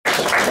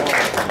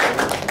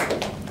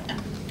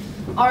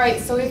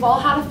Alright, so we've all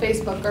had a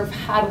Facebook or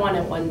had one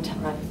at one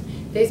time.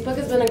 Facebook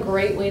has been a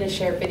great way to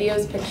share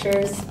videos,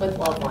 pictures with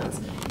loved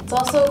ones. It's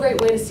also a great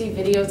way to see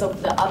videos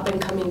of the up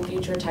and coming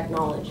future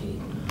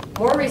technology.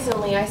 More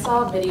recently, I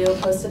saw a video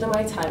posted on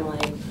my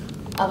timeline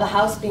of a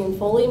house being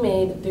fully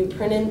made through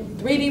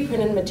 3D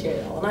printed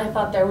material, and I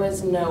thought there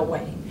was no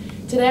way.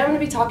 Today I'm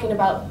going to be talking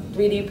about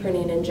 3D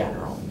printing in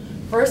general.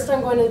 First, I'm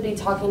going to be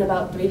talking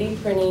about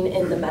 3D printing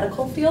in the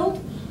medical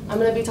field. I'm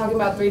going to be talking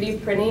about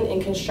 3D printing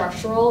in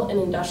constructional and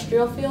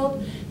industrial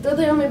field.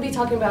 Thirdly, I'm going to be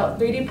talking about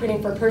 3D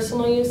printing for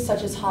personal use,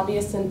 such as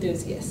hobbyists and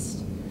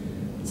enthusiasts.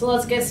 So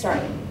let's get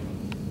started.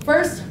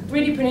 First,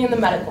 3D printing in the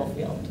medical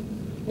field.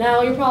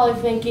 Now, you're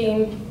probably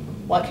thinking,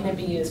 what can it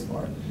be used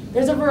for?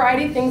 There's a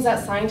variety of things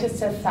that scientists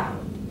have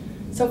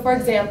found. So for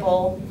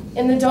example,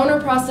 in the donor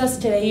process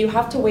today, you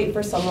have to wait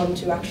for someone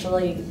to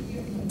actually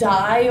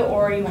die,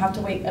 or you have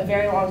to wait a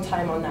very long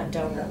time on that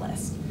donor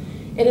list.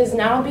 It is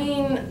now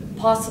being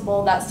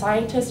possible that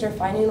scientists are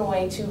finding a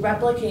way to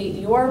replicate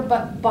your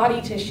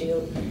body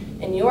tissue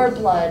and your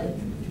blood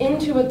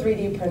into a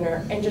 3D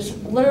printer and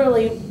just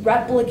literally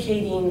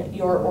replicating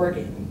your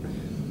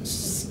organ. It's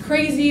just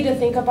crazy to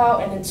think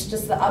about, and it's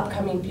just the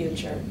upcoming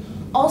future.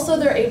 Also,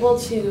 they're able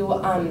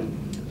to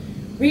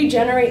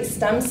regenerate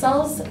stem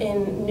cells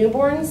in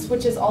newborns,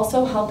 which is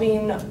also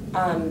helping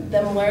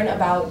them learn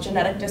about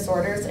genetic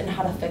disorders and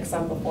how to fix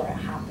them before it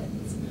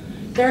happens.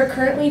 There are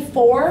currently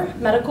 4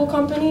 medical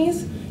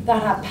companies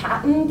that have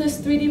patented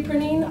this 3D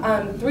printing: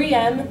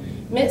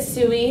 3M,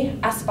 Mitsui,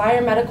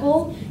 Aspire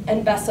Medical,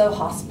 and Besso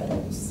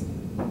Hospitals.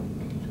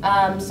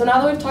 So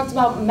now that we've talked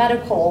about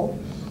medical,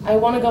 I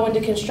want to go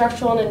into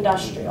constructional and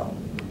industrial.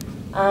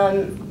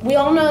 We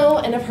all know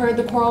and have heard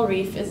the coral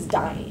reef is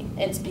dying.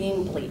 It's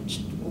being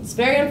bleached. It's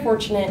very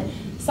unfortunate.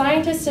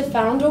 Scientists have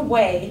found a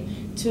way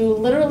to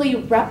literally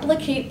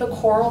replicate the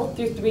coral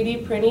through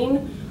 3D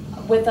printing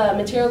with a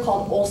material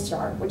called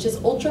UlStar, which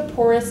is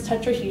ultra-porous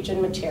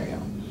tetrahedron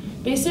material.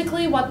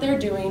 Basically what they're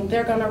doing,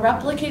 they're going to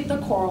replicate the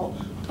coral,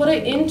 put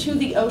it into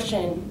the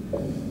ocean,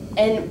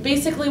 and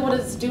basically what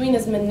it's doing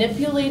is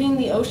manipulating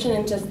the ocean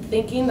into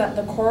thinking that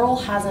the coral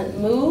hasn't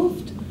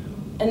moved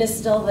and is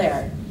still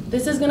there.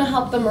 This is going to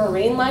help the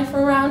marine life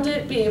around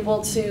it be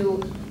able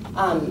to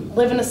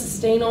live in a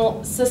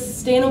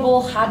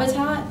sustainable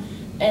habitat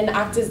and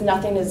act as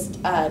nothing has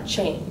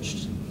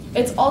changed.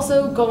 It's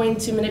also going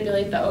to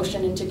manipulate the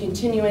ocean into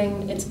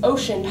continuing its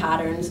ocean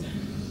patterns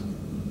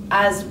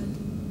as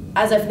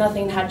if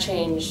nothing had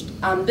changed.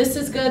 This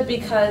is good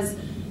because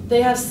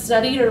they have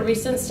studied, a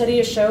recent study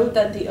has showed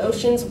that the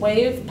ocean's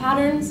wave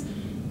patterns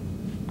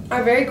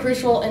are very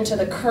crucial into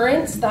the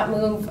currents that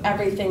move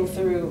everything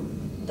through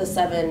the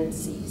 7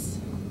 seas.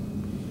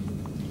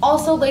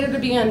 Also later to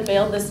be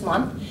unveiled this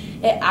month,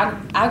 at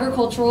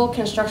Agricultural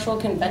Constructional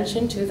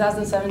Convention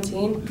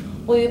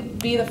 2017 will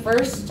be the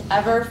first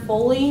ever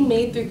fully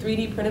made through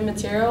 3D printed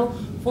material,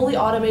 fully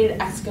automated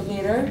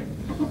excavator.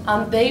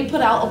 They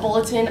put out a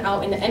bulletin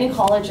out in any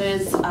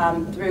colleges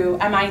through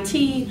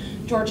MIT,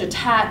 Georgia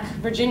Tech,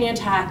 Virginia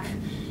Tech,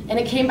 and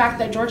it came back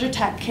that Georgia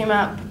Tech came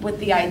up with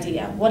the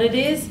idea. What it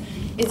is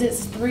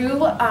it's through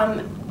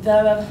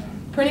the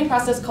printing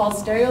process called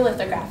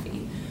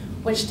stereolithography,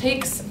 which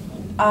takes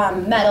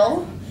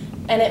metal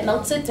and it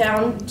melts it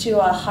down to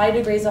a high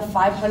degrees of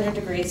 500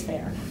 degrees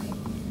Fahrenheit.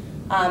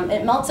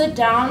 It melts it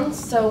down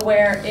so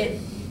where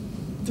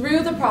through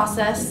the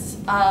process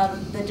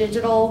of the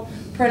digital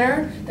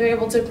printer, they're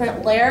able to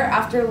print layer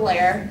after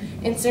layer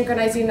in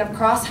synchronizing of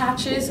cross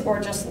hatches or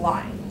just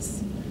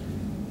lines.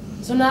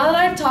 So now that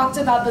I've talked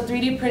about the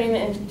 3D printing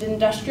in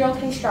industrial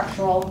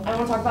constructional, I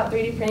want to talk about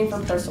 3D printing for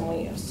personal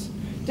use.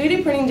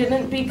 3D printing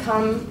didn't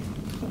become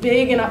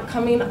big and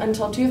upcoming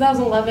until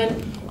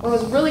 2011, when it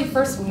was really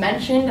first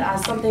mentioned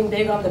as something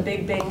big on The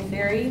Big Bang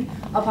Theory,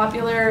 a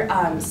popular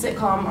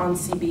sitcom on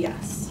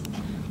CBS.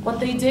 What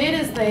they did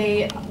is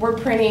they were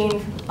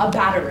printing a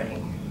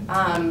batarang,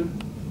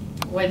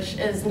 which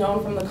is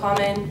known from the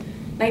common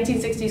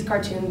 1960s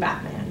cartoon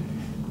Batman.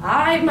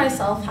 I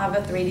myself have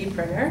a 3D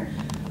printer.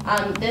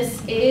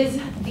 This is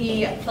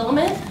the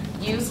filament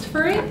used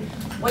for it.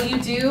 What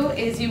you do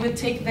is you would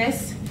take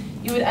this,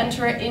 you would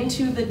enter it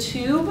into the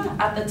tube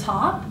at the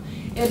top.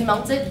 It would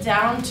melt it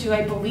down to,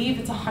 I believe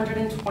it's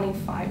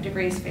 125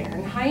 degrees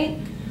Fahrenheit.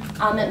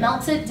 It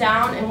melts it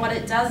down, and what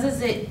it does is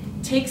it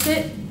takes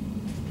it,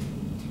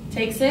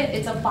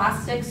 it's a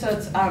plastic, so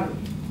it's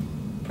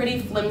pretty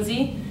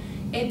flimsy.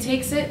 It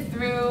takes it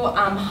through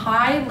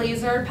high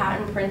laser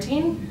pattern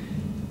printing,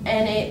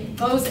 and it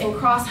goes in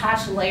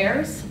cross-hatch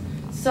layers.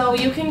 So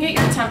you can get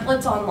your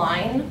templates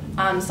online.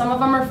 Some of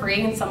them are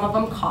free and some of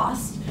them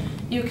cost.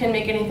 You can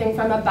make anything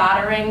from a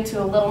batarang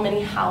to a little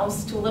mini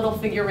house to a little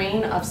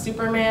figurine of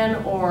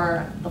Superman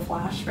or the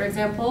Flash, for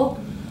example.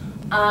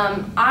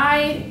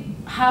 I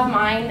have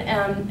mine,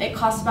 and it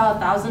costs about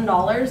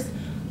 $1,000,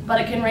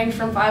 but it can range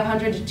from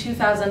 $500 to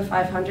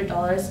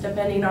 $2,500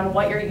 depending on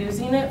what you're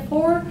using it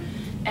for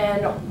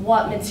and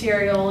what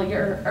material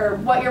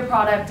what your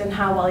product and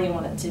how well you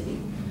want it to be.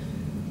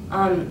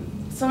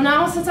 So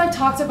now, since I've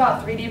talked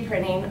about 3D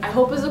printing, I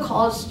hope as a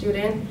college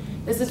student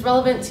This is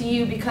relevant to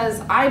you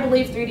because I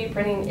believe 3D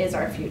printing is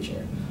our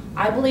future.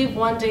 I believe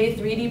one day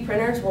 3D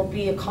printers will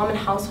be a common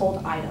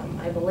household item.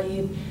 I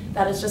believe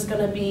that it's just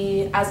going to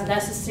be as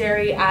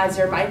necessary as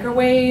your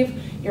microwave,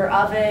 your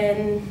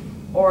oven,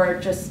 or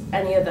just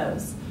any of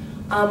those.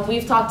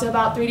 We've talked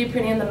about 3D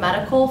printing in the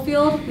medical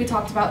field. We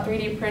talked about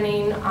 3D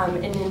printing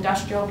in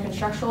industrial and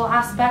constructional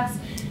aspects.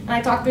 And I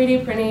talked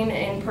 3D printing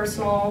in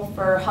personal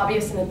for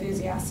hobbyists and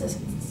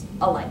enthusiasts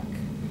alike.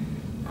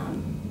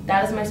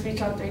 That is my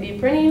speech on 3D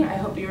printing. I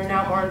hope you are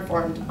now more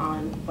informed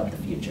on what the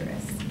future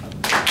is.